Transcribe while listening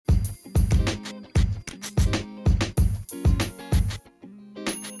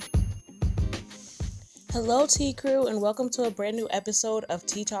Hello, Tea Crew, and welcome to a brand new episode of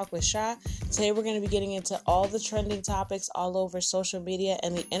Tea Talk with Sha. Today, we're going to be getting into all the trending topics all over social media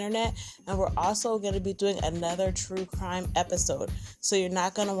and the internet, and we're also going to be doing another true crime episode. So you're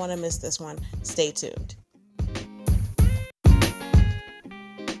not going to want to miss this one. Stay tuned.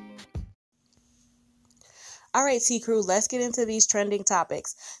 All right, Tea Crew, let's get into these trending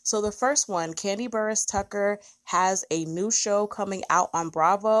topics. So the first one, Kandi Tucker has a new show coming out on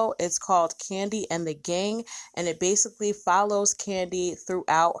Bravo. It's called Kandi and the Gang, and it basically follows Kandi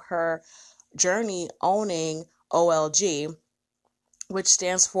throughout her journey owning OLG, which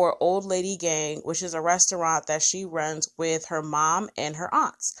stands for Old Lady Gang, which is a restaurant that she runs with her mom and her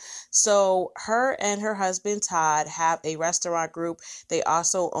aunts. So her and her husband, Todd, have a restaurant group. They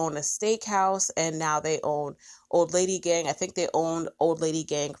also own a steakhouse, and now they own Old Lady Gang. I think they owned Old Lady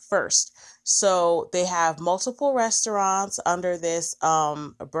Gang first. So they have multiple restaurants under this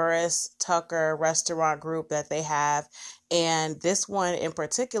Burris Tucker restaurant group that they have. And this one in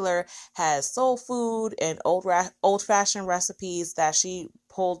particular has soul food and old-fashioned recipes that she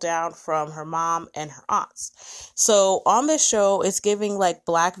pulled down from her mom and her aunts. So on this show, it's giving like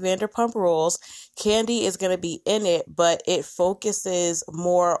Black Vanderpump Rules. Kandi is going to be in it, but it focuses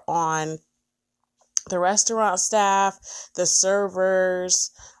more on the restaurant staff, the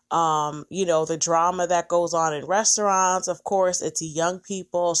servers, the drama that goes on in restaurants. Of course, it's young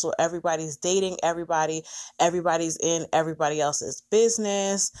people, so everybody's dating everybody. Everybody's in everybody else's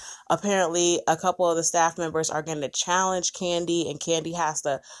business. Apparently, a couple of the staff members are going to challenge Kandi, and Kandi has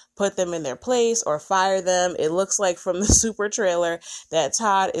to put them in their place or fire them. It looks like from the super trailer that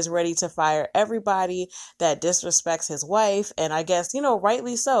Todd is ready to fire everybody that disrespects his wife. And I guess,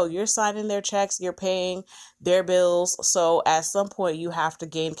 rightly so. You're signing their checks, you're paying their bills. So at some point you have to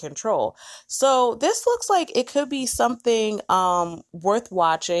gain control. So this looks like it could be something worth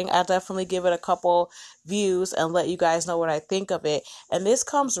watching. I'll definitely give it a couple views and let you guys know what I think of it. And this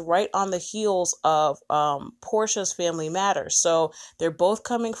comes right on the heels of Portia's Family Matters. So they're both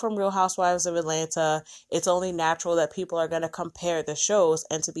coming from Real Housewives of Atlanta. It's only natural that people are going to compare the shows.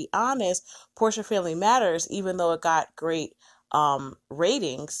 And to be honest, Portia Family Matters, even though it got great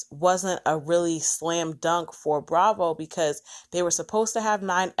ratings, wasn't a really slam dunk for Bravo because they were supposed to have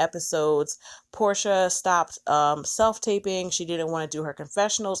 9 episodes. Portia stopped self-taping. She didn't want to do her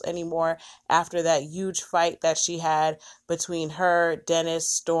confessionals anymore after that huge fight that she had between her, Dennis,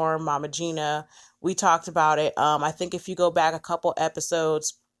 Storm, Mama Gina. We talked about it. I think if you go back a couple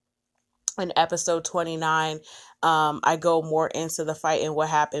episodes, in episode 29, I go more into the fight and what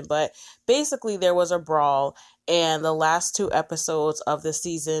happened. But basically, there was a brawl, and the last 2 episodes of the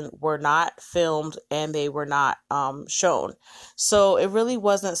season were not filmed and they were not shown. So it really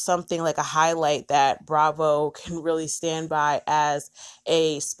wasn't something like a highlight that Bravo can really stand by as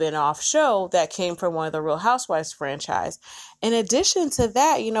a spin-off show that came from one of the Real Housewives franchise. In addition to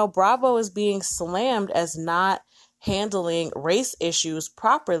that, Bravo is being slammed as not handling race issues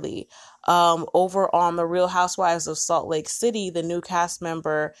properly. Over on the Real Housewives of Salt Lake City, the new cast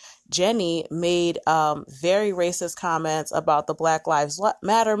member Jenny made very racist comments about the Black Lives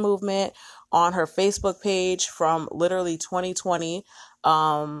Matter movement on her Facebook page from literally 2020,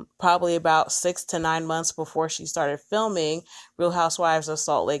 probably about 6 to 9 months before she started filming Real Housewives of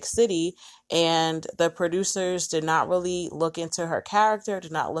Salt Lake City. And the producers did not really look into her character,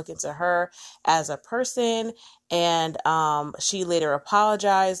 did not look into her as a person. And she later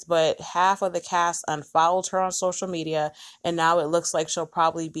apologized, but half of the cast unfollowed her on social media. And now it looks like she'll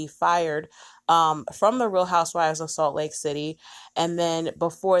probably be fired from the Real Housewives of Salt Lake City. And then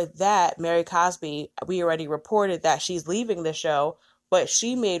before that, Mary Cosby, we already reported that she's leaving the show, but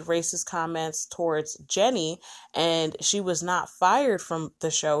she made racist comments towards Jenny, and she was not fired from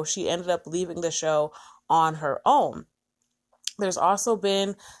the show. She ended up leaving the show on her own. There's also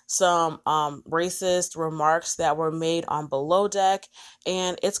been some racist remarks that were made on Below Deck,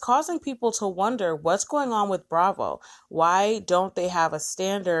 and it's causing people to wonder what's going on with Bravo. Why don't they have a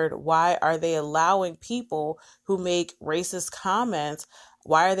standard? Why are they allowing people who make racist comments?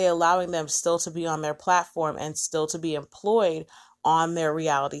 Why are they allowing them still to be on their platform and still to be employed on their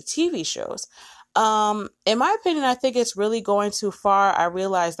reality TV shows? In my opinion, I think it's really going too far. I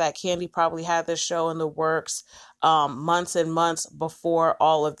realize that Kandi probably had this show in the works months and months before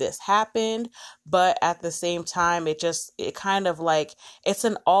all of this happened, but at the same time, it kind of like, it's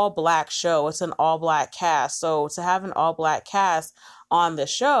an all black show. It's an all black cast. So to have an all black cast on the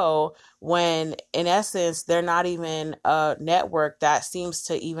show when in essence they're not even a network that seems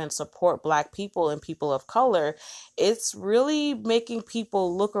to even support Black people and people of color, it's really making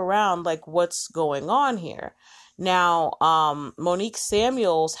people look around like what's going on here. Now, Monique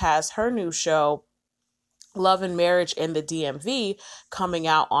Samuels has her new show Love and Marriage in the DMV coming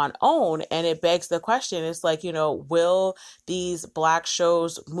out on OWN. And it begs the question, it's like, will these Black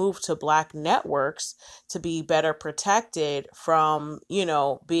shows move to Black networks to be better protected from,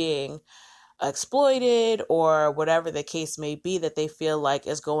 being exploited or whatever the case may be that they feel like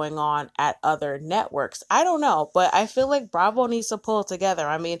is going on at other networks? I don't know, but I feel like Bravo needs to pull it together.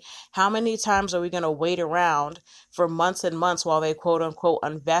 I mean, how many times are we going to wait around for months and months while they quote unquote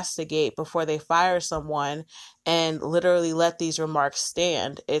investigate before they fire someone and literally let these remarks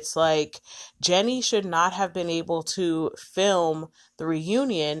stand? It's like Jenny should not have been able to film the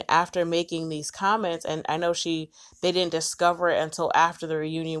reunion after making these comments. And I know they didn't discover it until after the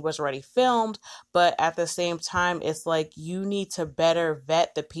reunion was already filmed. But at the same time, it's like you need to better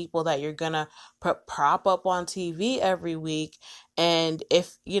vet the people that you're going to prop up on TV every week. And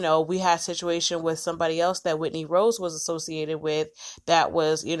if, we had a situation with somebody else that Whitney Rose was associated with that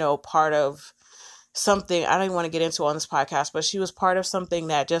was, part of something I don't even want to get into on this podcast, but she was part of something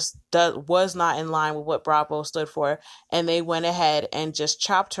that just was not in line with what Bravo stood for. And they went ahead and just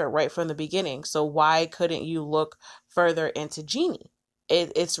chopped her right from the beginning. So why couldn't you look further into Jeannie?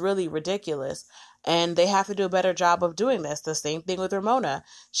 It's really ridiculous. And they have to do a better job of doing this. The same thing with Ramona.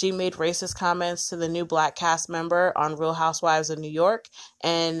 She made racist comments to the new Black cast member on Real Housewives of New York,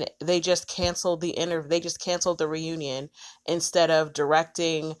 and they just canceled they just canceled the reunion instead of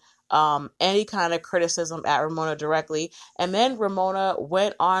directing any kind of criticism at Ramona directly. And then Ramona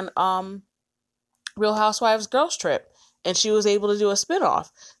went on Real Housewives Girls Trip, and she was able to do a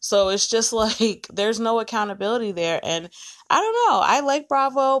spinoff. So it's just like there's no accountability there. And I don't know. I like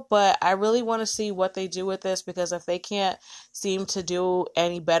Bravo, but I really want to see what they do with this, because if they can't seem to do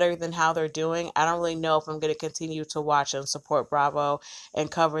any better than how they're doing, I don't really know if I'm going to continue to watch and support Bravo and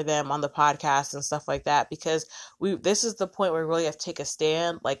cover them on the podcast and stuff like that, because this is the point where we really have to take a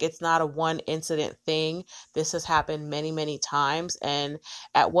stand. Like, it's not a one incident thing. This has happened many, many times. And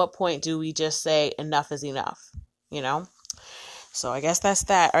at what point do we just say enough is enough? So I guess that's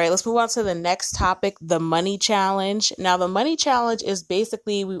that. All right, let's move on to the next topic, the money challenge. Now, the money challenge is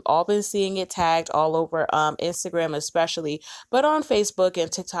basically, we've all been seeing it tagged all over Instagram especially, but on Facebook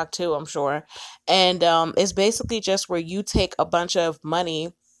and TikTok too, I'm sure. And it's basically just where you take a bunch of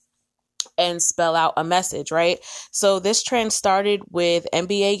money and spell out a message, right? So this trend started with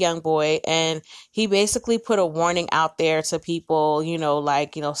NBA YoungBoy, and he basically put a warning out there to people,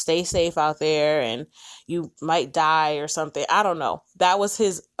 stay safe out there and you might die or something. I don't know. That was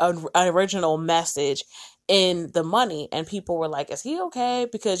his original message in the money. And people were like, is he okay?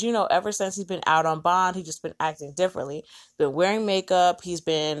 Because, ever since he's been out on bond, he's just been acting differently. Been wearing makeup. He's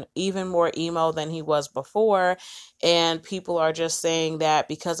been even more emo than he was before. And people are just saying that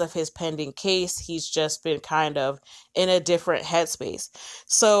because of his pending case, he's just been kind of in a different headspace.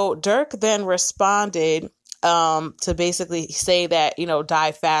 So Dirk then responded to basically say that,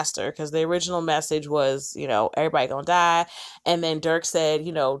 die faster, because the original message was, everybody gonna die. And then Dirk said,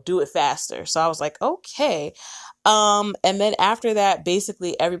 do it faster. So I was like, okay. And then after that,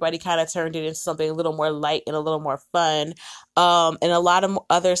 basically everybody kind of turned it into something a little more light and a little more fun. And a lot of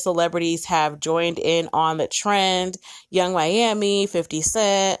other celebrities have joined in on the trend. Young Miami, 50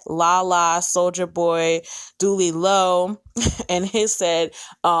 Cent, Lala, Soulja Boy, Dooley Low, and his said,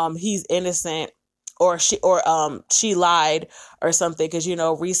 he's innocent. Or she lied or something, because,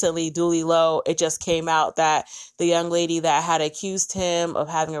 recently Dooley Low, it just came out that the young lady that had accused him of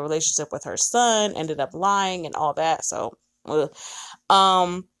having a relationship with her son ended up lying and all that. So,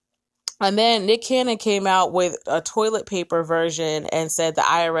 and then Nick Cannon came out with a toilet paper version and said the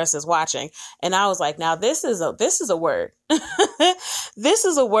IRS is watching. And I was like, now this is a word. This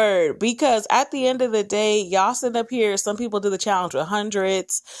is a word, because at the end of the day, y'all sit up here. Some people do the challenge with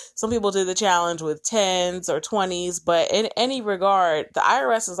hundreds. Some people do the challenge with tens or 20s. But in any regard, the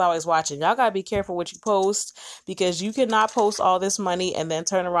IRS is always watching. Y'all got to be careful what you post, because you cannot post all this money and then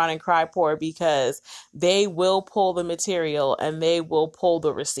turn around and cry poor, because they will pull the material and they will pull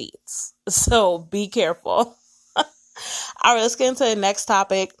the receipts. So be careful. All right, let's get into the next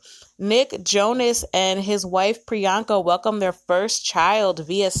topic. Nick Jonas and his wife Priyanka welcomed their first child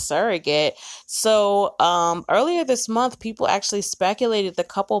via surrogate. So earlier this month, people actually speculated the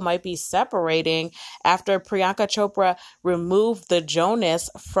couple might be separating after Priyanka Chopra removed the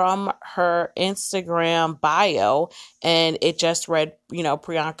Jonas from her Instagram bio, and it just read,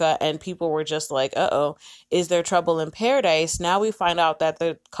 Priyanka, and people were just like, uh-oh, is there trouble in paradise? Now we find out that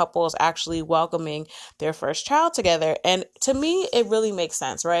the couple is actually welcoming their first child together. And to me, it really makes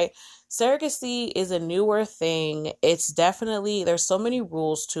sense, right? surrogacy is a newer thing. It's definitely, there's so many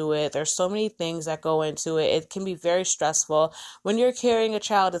rules to it. There's so many things that go into it. It can be very stressful. When you're carrying a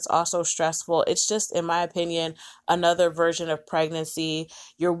child, it's also stressful. It's just, in my opinion, another version of pregnancy.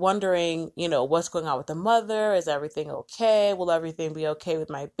 You're wondering, what's going on with the mother? Is everything okay? Will everything be okay with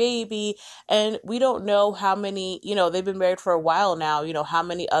my baby? And we don't know how many, they've been married for a while now, how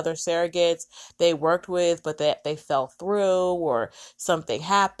many other surrogates they worked with, but that they fell through, or something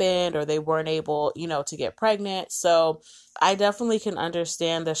happened, or they weren't able, to get pregnant. So I definitely can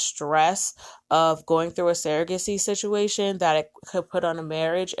understand the stress of going through a surrogacy situation that it could put on a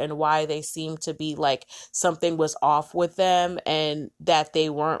marriage, and why they seem to be like something was off with them, and that they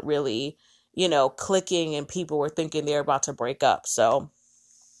weren't really, clicking, and people were thinking they're about to break up. So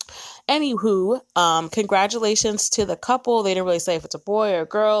anywho, congratulations to the couple. They didn't really say if it's a boy or a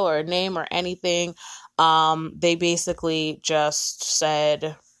girl or a name or anything. They basically just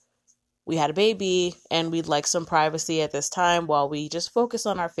said, we had a baby and we'd like some privacy at this time while we just focus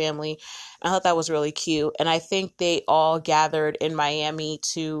on our family. I thought that was really cute. And I think they all gathered in Miami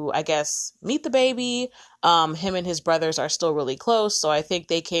to, I guess, meet the baby. Him and his brothers are still really close. So I think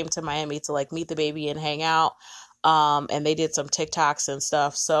they came to Miami to like meet the baby and hang out. And they did some TikToks and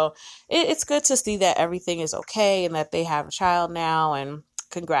stuff. So it's good to see that everything is okay and that they have a child now, and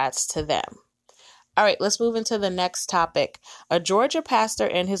congrats to them. All right, let's move into the next topic. A Georgia pastor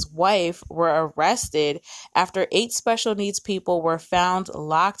and his wife were arrested after 8 special needs people were found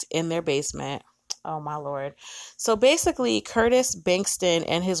locked in their basement. Oh, my Lord. So basically, Curtis Bankston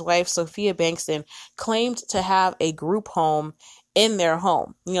and his wife, Sophia Bankston, claimed to have a group home in their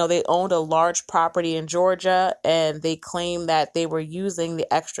home. They owned a large property in Georgia, and they claimed that they were using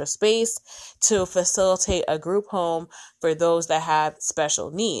the extra space to facilitate a group home for those that have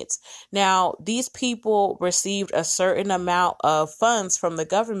special needs. Now, these people received a certain amount of funds from the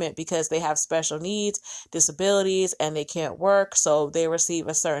government because they have special needs, disabilities, and they can't work, so they receive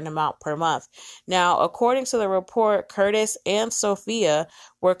a certain amount per month. Now, according to the report, Curtis and Sophia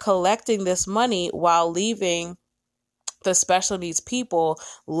were collecting this money while leaving the special needs people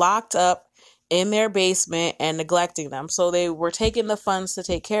locked up in their basement and neglecting them. So they were taking the funds to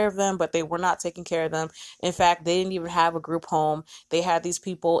take care of them, but they were not taking care of them. In fact, they didn't even have a group home. They had these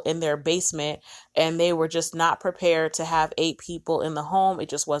people in their basement, and they were just not prepared to have 8 people in the home. It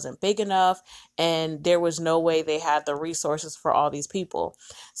just wasn't big enough, and there was no way they had the resources for all these people.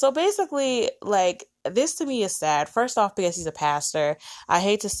 So basically, like, this to me is sad. First off, because he's a pastor. I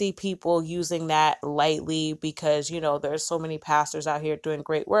hate to see people using that lightly because, there's so many pastors out here doing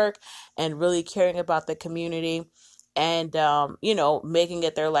great work and really caring about the community and, making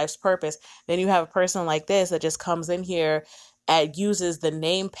it their life's purpose. Then you have a person like this that just comes in here and uses the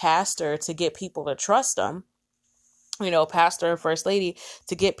name pastor to get people to trust them. Pastor and first lady,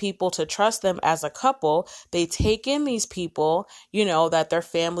 to get people to trust them as a couple. They take in these people, that their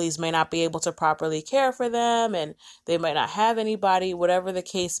families may not be able to properly care for them, and they might not have anybody, whatever the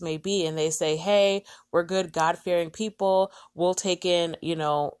case may be. And they say, hey, we're good, God-fearing people. We'll take in,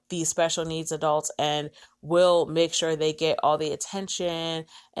 these special needs adults, and we'll make sure they get all the attention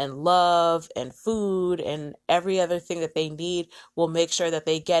and love and food and every other thing that they need. We'll make sure that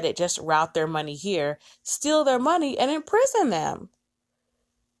they get it. Just route their money here, steal their money, and imprison them.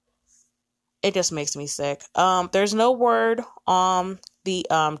 It just makes me sick. There's no word on the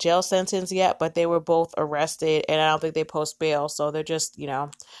jail sentence yet, but they were both arrested, and I don't think they post bail, so they're just,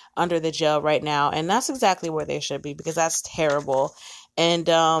 under the jail right now. And that's exactly where they should be, because that's terrible. And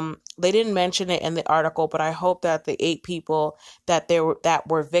they didn't mention it in the article, but I hope that the 8 people that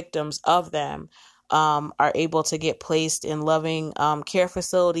were victims of them are able to get placed in loving care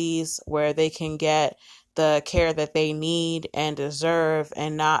facilities where they can get the care that they need and deserve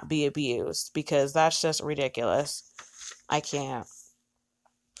and not be abused, because that's just ridiculous. I can't.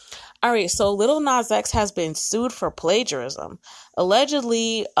 All right, so Lil Nas X has been sued for plagiarism.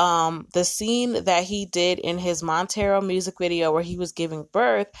 Allegedly, the scene that he did in his Montero music video where he was giving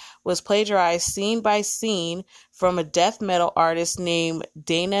birth was plagiarized scene by scene from a death metal artist named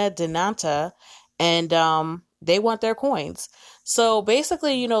Dana Denanta, and they want their coins. So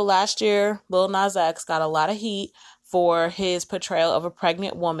basically, last year, Lil Nas X got a lot of heat for his portrayal of a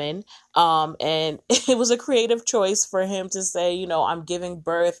pregnant woman. And it was a creative choice for him to say, I'm giving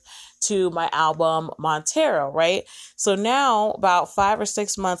birth to my album Montero, right? So now, about 5 or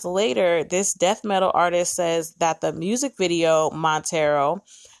 6 months later, this death metal artist says that the music video Montero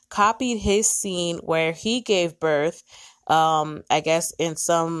copied his scene where he gave birth I guess in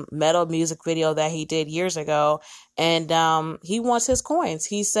some metal music video that he did years ago. And he wants his coins.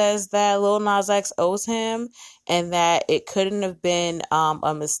 He says that Lil Nas X owes him and that it couldn't have been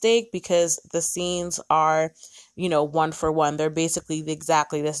a mistake because the scenes are, one for one. They're basically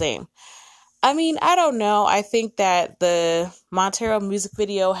exactly the same. I mean, I don't know. I think that the Montero music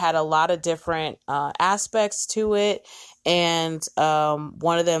video had a lot of different aspects to it, and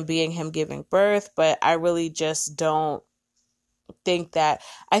one of them being him giving birth, but I really just don't think that.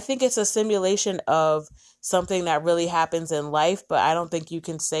 I think it's a simulation of something that really happens in life, but I don't think you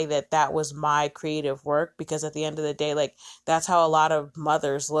can say that that was my creative work, because at the end of the day, like, that's how a lot of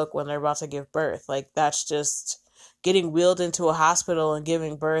mothers look when they're about to give birth. Like, that's just getting wheeled into a hospital and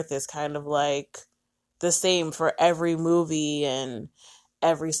giving birth is kind of like the same for every movie and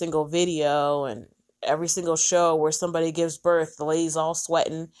every single video and every single show where somebody gives birth. The lady's all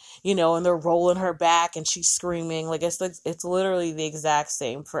sweating, and they're rolling her back and she's screaming. Like, it's literally the exact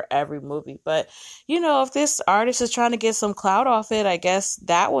same for every movie. But, if this artist is trying to get some clout off it, I guess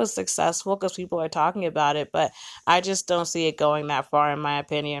that was successful because people are talking about it. But I just don't see it going that far, in my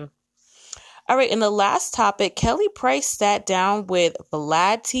opinion. All right, in the last topic, Kelly Price sat down with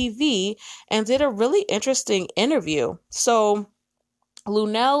Vlad TV and did a really interesting interview. So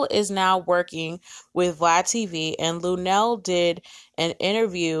Lunel is now working with Vlad TV, and Lunel did an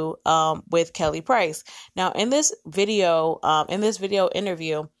interview with Kelly Price. Now, in this video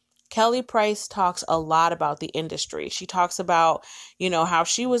interview, Kelly Price talks a lot about the industry. She talks about, how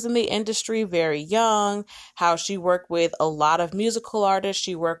she was in the industry very young, how she worked with a lot of musical artists.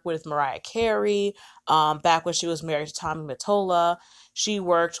 She worked with Mariah Carey back when she was married to Tommy Mottola. She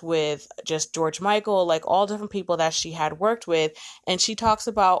worked with just George Michael, like all different people that she had worked with. And she talks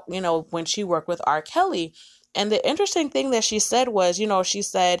about, when she worked with R. Kelly. And the interesting thing that she said was, she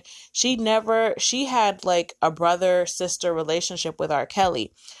said she had like a brother-sister relationship with R.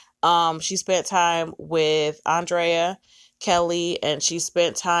 Kelly. She spent time with Andrea Kelly and she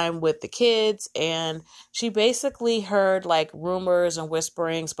spent time with the kids, and she basically heard like rumors and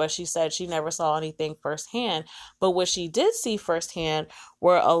whisperings, but she said she never saw anything firsthand. But what she did see firsthand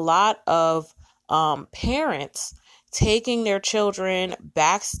were a lot of parents taking their children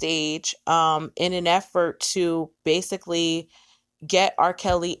backstage in an effort to basically get R.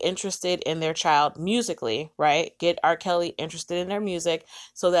 Kelly interested in their child musically, right? Get R. Kelly interested in their music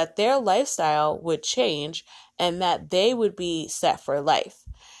so that their lifestyle would change and that they would be set for life.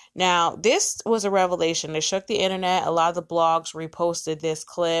 Now, this was a revelation. It shook the internet. A lot of the blogs reposted this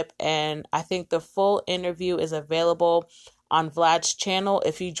clip, and I think the full interview is available on Vlad's channel.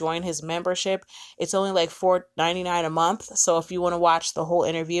 If you join his membership, it's only like $4.99 a month. So if you want to watch the whole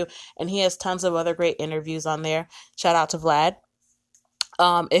interview, and he has tons of other great interviews on there. Shout out to Vlad.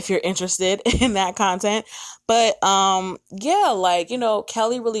 If you're interested in that content. But yeah, like,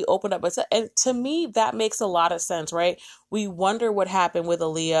 Kelly really opened up. And to me, that makes a lot of sense, right? We wonder what happened with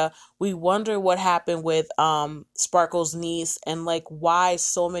Aaliyah. We wonder what happened with Sparkle's niece, and like why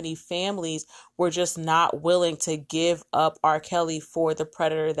so many families were just not willing to give up R. Kelly for the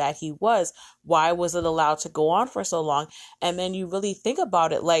predator that he was. Why was it allowed to go on for so long? And then you really think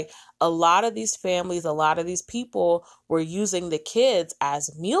about it, like a lot of these families, a lot of these people were using the kids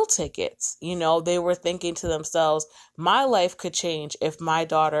as meal tickets. They were thinking to themselves, my life could change if my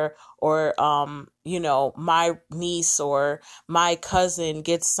daughter or, my niece or my cousin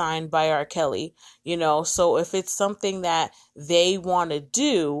gets signed by R. Kelly, so if it's something that they want to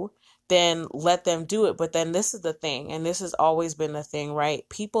do, then let them do it. But then this is the thing, and this has always been the thing, right?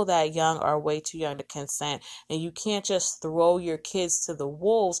 People that young are way too young to consent, and you can't just throw your kids to the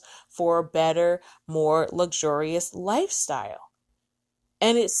wolves for a better, more luxurious lifestyle.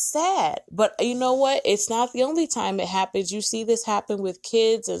 And it's sad, but you know what? It's not the only time it happens. You see this happen with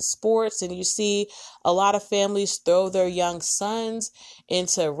kids and sports, and you see a lot of families throw their young sons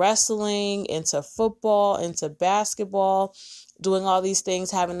into wrestling, into football, into basketball, doing all these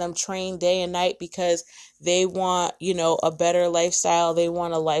things, having them train day and night because they want, a better lifestyle. They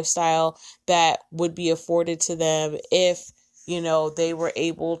want a lifestyle that would be afforded to them if they were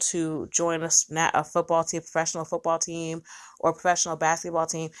able to join a football team, professional football team or professional basketball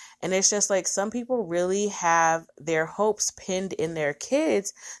team. And it's just like some people really have their hopes pinned in their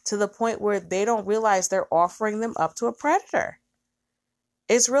kids to the point where they don't realize they're offering them up to a predator.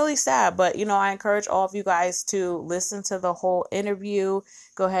 It's really sad, but I encourage all of you guys to listen to the whole interview.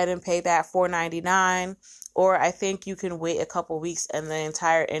 Go ahead and pay that $4.99. Or I think you can wait a couple weeks and the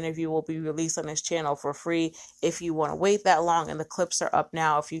entire interview will be released on this channel for free if you want to wait that long. And the clips are up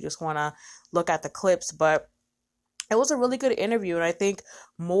now if you just want to look at the clips. But it was a really good interview, and I think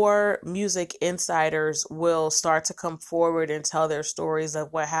more music insiders will start to come forward and tell their stories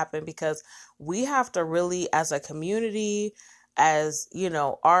of what happened, because we have to really, as a community, as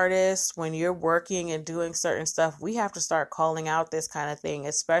artists, when you're working and doing certain stuff, we have to start calling out this kind of thing,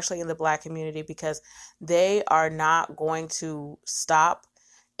 especially in the Black community, because they are not going to stop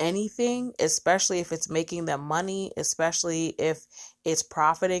anything, especially if it's making them money, especially if it's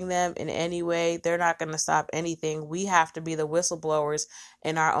profiting them in any way. They're not going to stop anything. We have to be the whistleblowers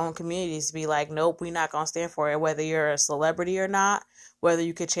in our own communities to be like, nope, we're not going to stand for it. Whether you're a celebrity or not, whether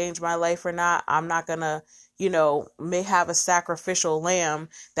you could change my life or not, I'm not going to, may have a sacrificial lamb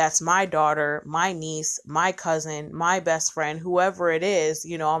that's my daughter, my niece, my cousin, my best friend, whoever it is.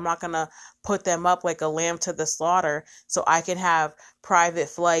 I'm not going to put them up like a lamb to the slaughter so I can have private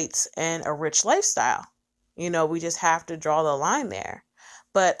flights and a rich lifestyle. We just have to draw the line there.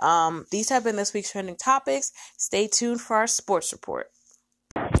 But these have been this week's trending topics. Stay tuned for our sports report.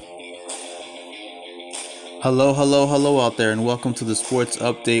 Hello, hello, hello out there, and welcome to the Sports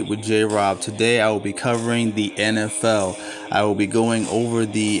Update with J Rob. Today I will be covering the NFL. I will be going over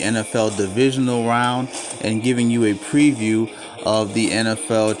the NFL divisional round and giving you a preview of the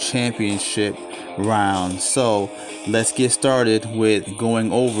NFL championship round. So let's get started with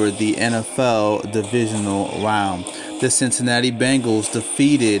going over the NFL divisional round. The Cincinnati Bengals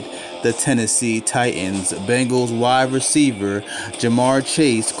defeated the Tennessee Titans. Bengals wide receiver Jamar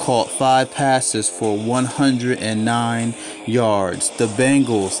Chase caught 5 passes for 109 yards. The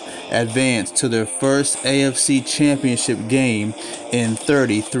Bengals advanced to their first AFC Championship game in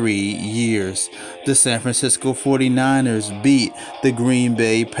 33 years. The San Francisco 49ers beat the Green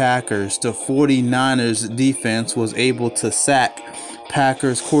Bay Packers. The 49ers defense was able to sack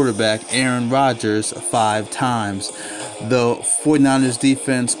Packers quarterback Aaron Rodgers 5 times. The 49ers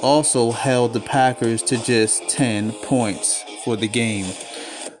defense also held the Packers to just 10 points for the game.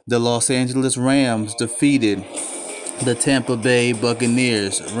 The Los Angeles Rams defeated the Tampa Bay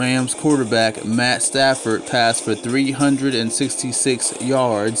Buccaneers. Rams quarterback Matt Stafford passed for 366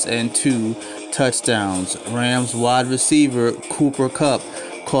 yards and 2 touchdowns. Rams wide receiver Cooper Kupp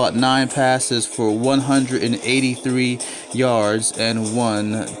caught 9 passes for 183 yards and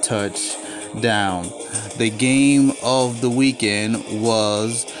 1 touchdown. The game of the weekend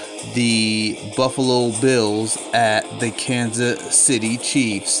was the Buffalo Bills at the Kansas City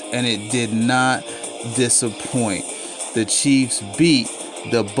Chiefs, and it did not disappoint. The Chiefs beat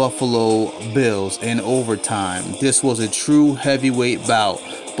the Buffalo Bills in overtime. This was a true heavyweight bout.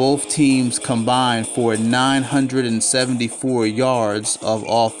 Both teams combined for 974 yards of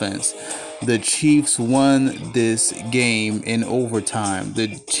offense. The Chiefs won this game in overtime.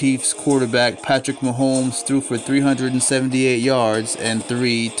 The Chiefs quarterback Patrick Mahomes threw for 378 yards and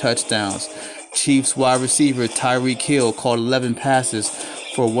 3 touchdowns. Chiefs wide receiver Tyreek Hill caught 11 passes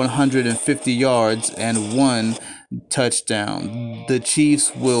for 150 yards and 1 touchdown. The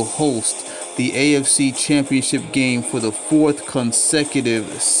Chiefs will host the AFC Championship game for the 4th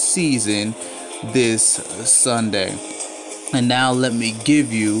consecutive season this Sunday. And now let me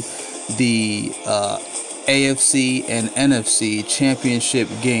give you the AFC and NFC Championship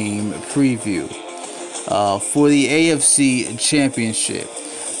game preview. For the AFC Championship,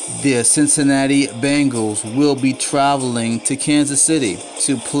 the Cincinnati Bengals will be traveling to Kansas City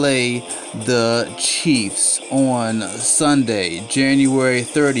to play the Chiefs on Sunday, January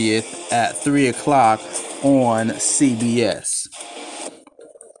 30th at 3 o'clock on CBS.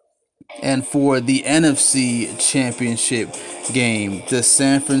 And for the NFC Championship game, the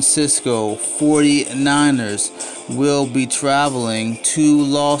San Francisco 49ers will be traveling to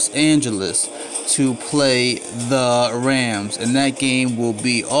Los Angeles to play the Rams, and that game will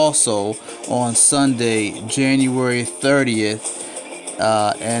be also on Sunday, January 30th,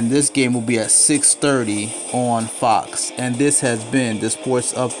 and this game will be at 6:30 on Fox. And this has been the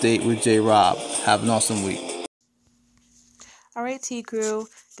Sports Update with J Rob. Have an awesome week. All right, T Crew,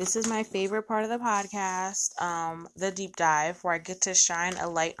 this is my favorite part of the podcast, the deep dive, where I get to shine a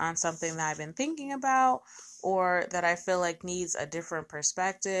light on something that I've been thinking about, or that I feel like needs a different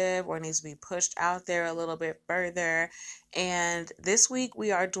perspective or needs to be pushed out there a little bit further. And this week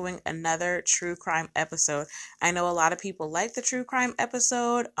we are doing another true crime episode. I know a lot of people like the true crime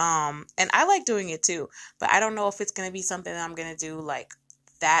episode, and I like doing it too, but I don't know if it's going to be something that I'm going to do like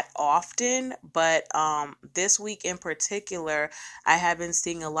that often. But this week in particular, I have been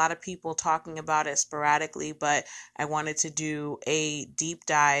seeing a lot of people talking about it sporadically, but I wanted to do a deep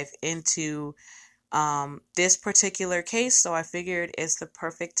dive into this particular case, so I figured it's the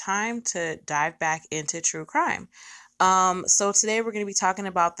perfect time to dive back into true crime. So today we're going to be talking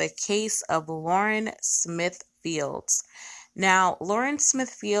about the case of Lauren Smith Fields. Now, Lauren Smith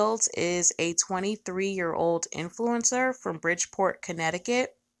Fields is a 23-year-old influencer from Bridgeport,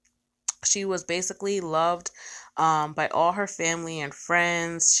 Connecticut. She was basically loved by all her family and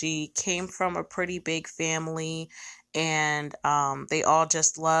friends. She came from a pretty big family, and they all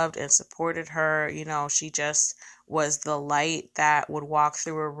just loved and supported her. You know, she just was the light that would walk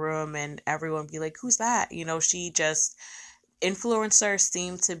through a room and everyone be like, who's that? You know, she just influencer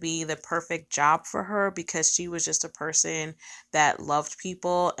seemed to be the perfect job for her because she was just a person that loved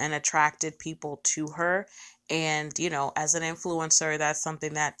people and attracted people to her. And, you know, as an influencer, that's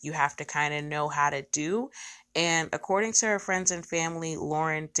something that you have to kind of know how to do. And according to her friends and family,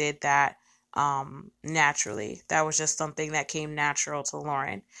 Lauren did that naturally. That was just something that came natural to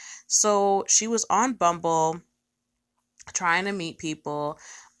Lauren. So she was on Bumble trying to meet people.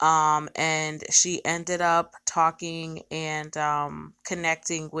 And she ended up talking and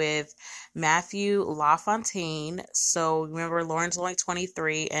connecting with Matthew LaFontaine. So remember, Lauren's only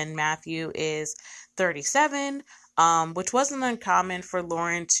 23 and Matthew is 37, which wasn't uncommon for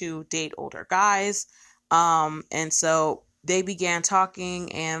Lauren to date older guys. And so they began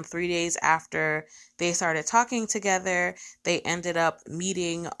talking, and 3 days after they started talking together, they ended up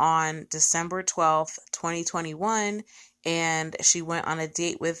meeting on December 12th, 2021. And she went on a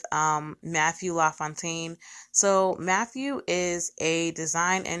date with Matthew LaFontaine. So Matthew is a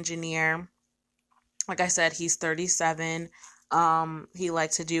design engineer. Like I said, he's 37. He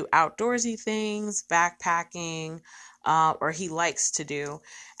likes to do outdoorsy things, backpacking, or he likes to do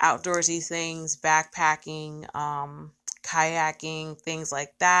outdoorsy things, backpacking, kayaking, things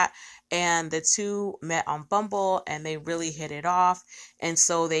like that. And the two met on Bumble and they really hit it off. And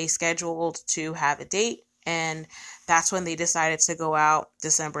so they scheduled to have a date. And that's when they decided to go out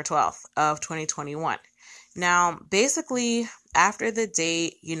December 12th of 2021. Now, basically, after the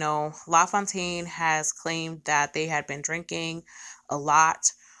date, you know, LaFontaine has claimed that they had been drinking a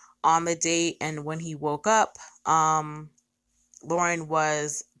lot on the date. And when he woke up, Lauren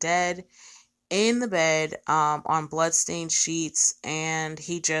was dead in the bed on bloodstained sheets. And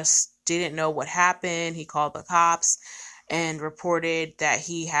he just didn't know what happened. He called the cops and reported that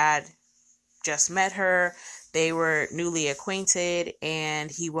he had just met her. They were newly acquainted, and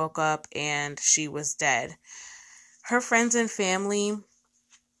he woke up and she was dead. Her friends and family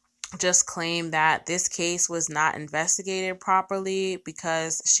just claimed that this case was not investigated properly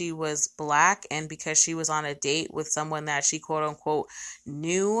because she was Black and because she was on a date with someone that she quote unquote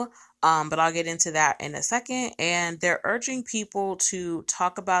knew. But I'll get into that in a second. And they're urging people to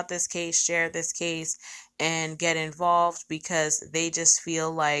talk about this case, share this case, and get involved because they just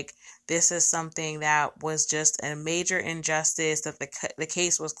feel like this is something that was just a major injustice, that the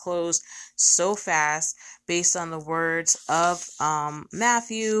case was closed so fast based on the words of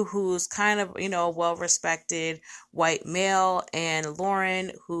Matthew, who's kind of, you know, well-respected white male, and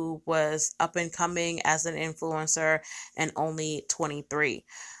Lauren, who was up and coming as an influencer and only 23.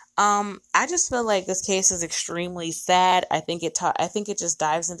 I just feel like this case is extremely sad. I think it just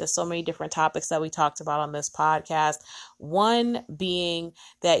dives into so many different topics that we talked about on this podcast. One being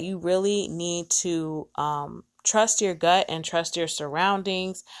that you really need to trust your gut and trust your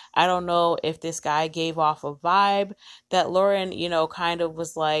surroundings. I don't know if this guy gave off a vibe that Lauren, you know, kind of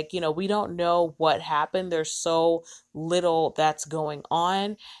was like, you know, we don't know what happened. There's so little that's going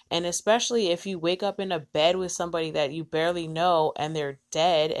on. And especially if you wake up in a bed with somebody that you barely know and they're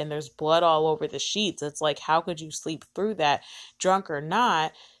dead and there's blood all over the sheets, it's like, how could you sleep through that, drunk or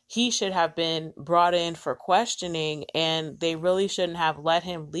not? He should have been brought in for questioning, and they really shouldn't have let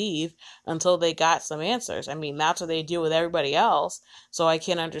him leave until they got some answers. I mean, that's what they do with everybody else. So I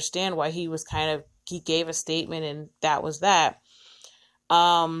can understand why he gave a statement and that was that.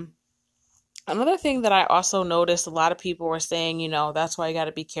 Another thing that I also noticed, a lot of people were saying, you know, that's why you got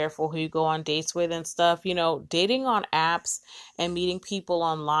to be careful who you go on dates with and stuff. You know, dating on apps and meeting people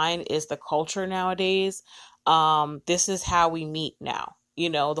online is the culture nowadays. This is how we meet now. You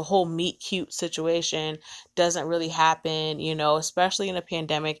know, the whole meet cute situation doesn't really happen, you know, especially in a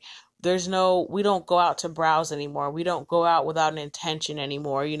pandemic. We don't go out to browse anymore. We don't go out without an intention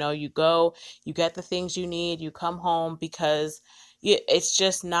anymore. You know, you go, you get the things you need, you come home because it's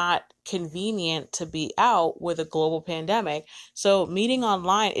just not convenient to be out with a global pandemic. So meeting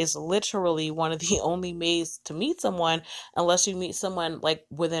online is literally one of the only ways to meet someone, unless you meet someone like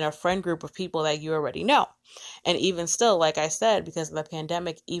within a friend group of people that you already know. And even still, like I said, because of the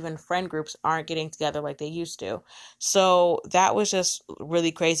pandemic, even friend groups aren't getting together like they used to. So that was just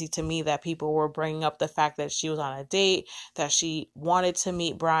really crazy to me that people were bringing up the fact that she was on a date, that she wanted to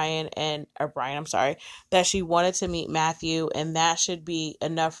meet that she wanted to meet Matthew, and that should be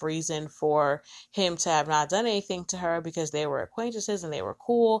enough reason reason for him to have not done anything to her because they were acquaintances and they were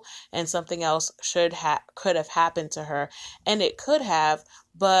cool, and something else could have happened to her, and it could have,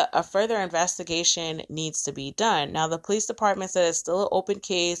 but a further investigation needs to be done. Now, the police department said it's still an open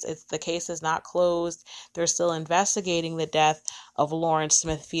case. The case is not closed. They're still investigating the death of Lauren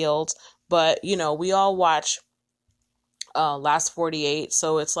Smith Fields, but we all watch Last 48,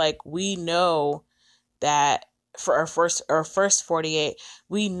 so it's like we know that for our first 48,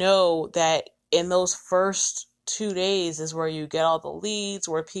 we know that in those first 2 days is where you get all the leads,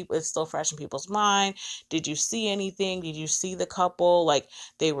 where it's still fresh in people's mind. Did you see anything? Did you see the couple? Like,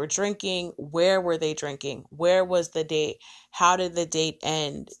 they were drinking. Where were they drinking? Where was the date? How did the date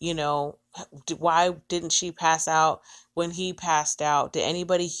end? Why didn't she pass out when he passed out? Did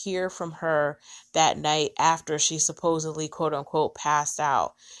anybody hear from her that night after she supposedly, quote unquote, passed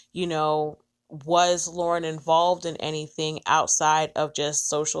out? Was Lauren involved in anything outside of just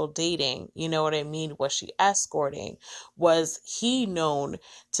social dating? You know what I mean? Was she escorting? Was he known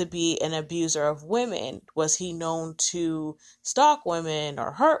to be an abuser of women? Was he known to stalk women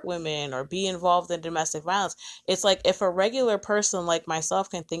or hurt women or be involved in domestic violence? It's like, if a regular person like myself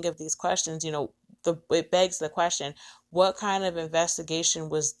can think of these questions, it begs the question, what kind of investigation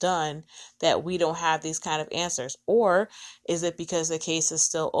was done that we don't have these kind of answers? Or is it because the case is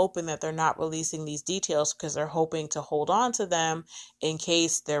still open that they're not releasing these details because they're hoping to hold on to them in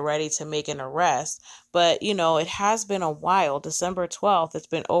case they're ready to make an arrest? But, it has been a while. December 12th, it's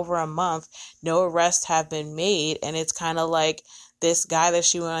been over a month. No arrests have been made. And it's kind of like this guy that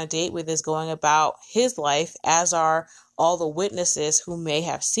she went on a date with is going about his life, as are all the witnesses who may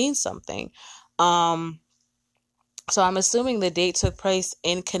have seen something. So I'm assuming the date took place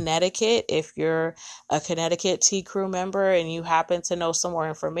in Connecticut. If you're a Connecticut T Crew member and you happen to know some more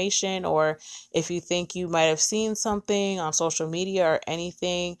information, or if you think you might have seen something on social media or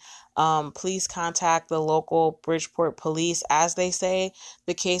anything, please contact the local Bridgeport police. As they say,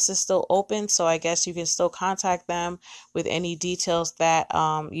 the case is still open, so I guess you can still contact them with any details that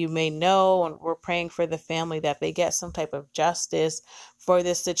you may know. And we're praying for the family that they get some type of justice for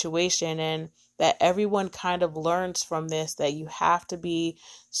this situation, and that everyone kind of learns from this, that you have to be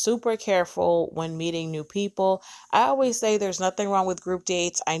super careful when meeting new people. I always say there's nothing wrong with group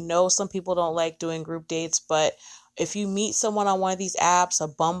dates. I know some people don't like doing group dates, but if you meet someone on one of these apps, a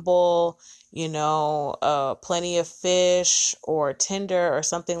Bumble, Plenty of Fish or Tinder or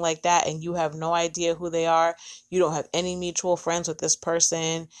something like that, and you have no idea who they are, you don't have any mutual friends with this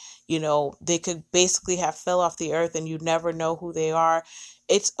person, they could basically have fell off the earth and you never know who they are.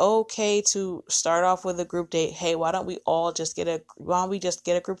 It's okay to start off with a group date. Hey, why don't we just get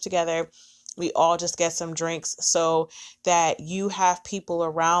a group together? We all just get some drinks, so that you have people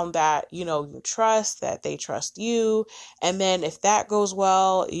around that, you trust, that they trust you. And then if that goes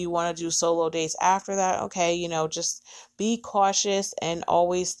well, you want to do solo dates after that. Okay. Just be cautious and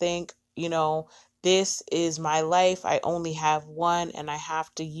always think, this is my life. I only have one and I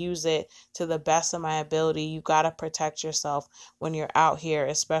have to use it to the best of my ability. You got to protect yourself when you're out here,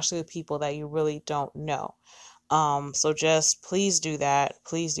 especially with people that you really don't know. So just please do that.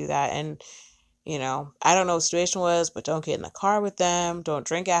 Please do that. And, I don't know what the situation was, but don't get in the car with them. Don't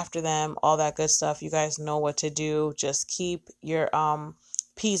drink after them, all that good stuff. You guys know what to do. Just keep your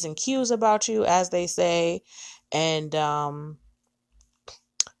P's and Q's about you, as they say, and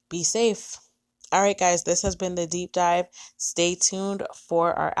be safe. All right, guys, this has been the deep dive. Stay tuned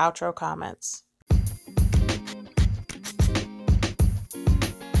for our outro comments.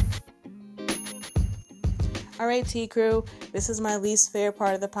 All right, T Crew, this is my least favorite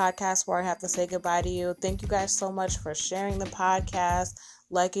part of the podcast where I have to say goodbye to you. Thank you guys so much for sharing the podcast,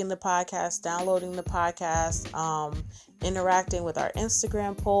 liking the podcast, downloading the podcast, interacting with our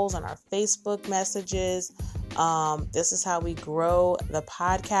Instagram polls and our Facebook messages. This is how we grow the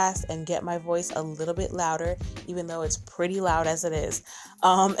podcast and get my voice a little bit louder, even though it's pretty loud as it is.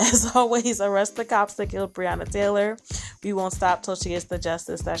 As always, arrest the cops that killed Breonna Taylor. We won't stop till she gets the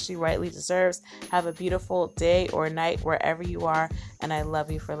justice that she rightly deserves. Have a beautiful day or night wherever you are, and I love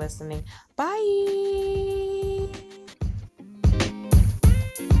you for listening. Bye.